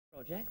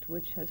Project,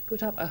 which has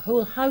put up a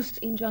whole house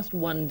in just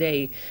one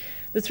day.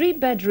 The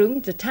three-bedroom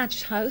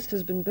detached house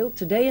has been built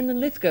today in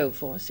Linlithgow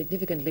for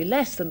significantly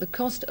less than the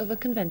cost of a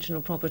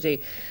conventional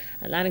property.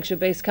 A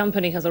Lanarkshire-based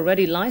company has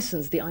already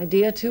licensed the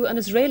idea to an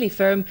Israeli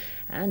firm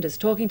and is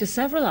talking to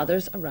several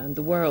others around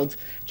the world.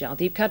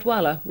 Jaldeep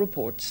Katwala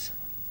reports.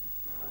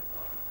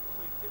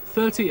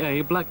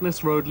 30A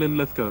Blackness Road,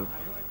 Linlithgow.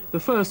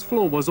 The first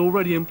floor was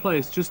already in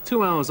place just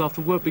 2 hours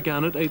after work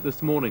began at 8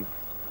 this morning.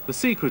 The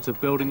secret of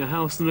building a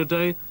house in a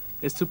day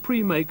is to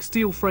pre-make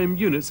steel frame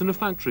units in a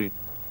factory,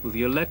 with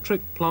the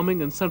electric,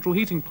 plumbing and central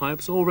heating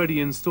pipes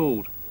already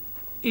installed.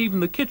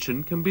 Even the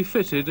kitchen can be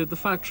fitted at the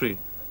factory,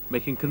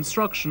 making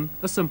construction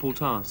a simple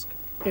task.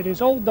 It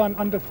is all done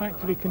under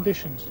factory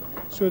conditions,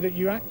 so that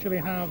you actually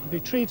have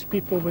the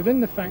tradespeople within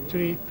the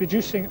factory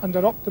producing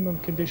under optimum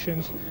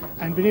conditions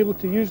and being able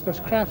to use their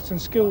crafts and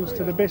skills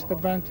to the best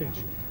advantage.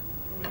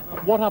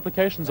 What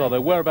applications are there?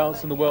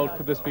 Whereabouts in the world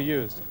could this be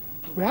used?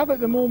 We have at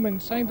the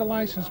moment signed a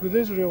license with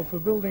Israel for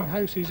building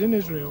houses in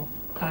Israel,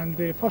 and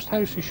the first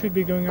houses should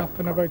be going up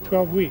in about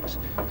 12 weeks.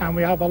 And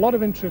we have a lot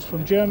of interest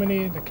from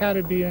Germany, the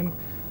Caribbean,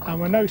 and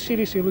we're now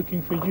seriously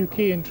looking for UK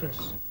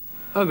interests.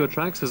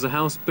 Ergotrax says a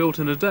house built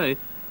in a day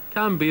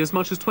can be as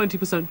much as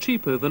 20%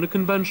 cheaper than a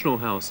conventional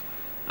house,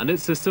 and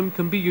its system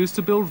can be used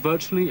to build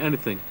virtually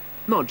anything,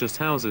 not just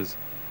houses.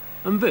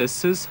 And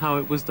this is how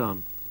it was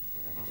done.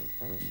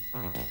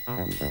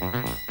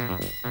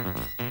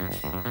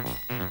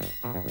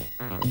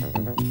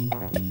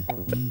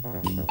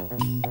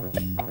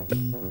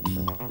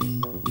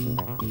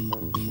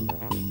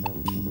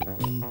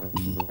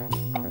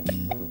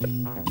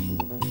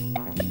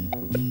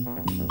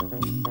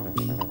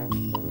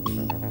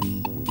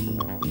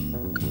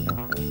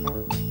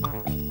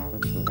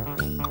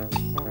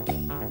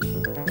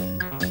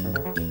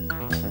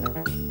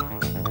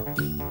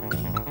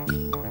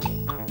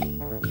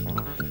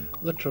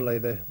 Literally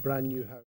the brand new house.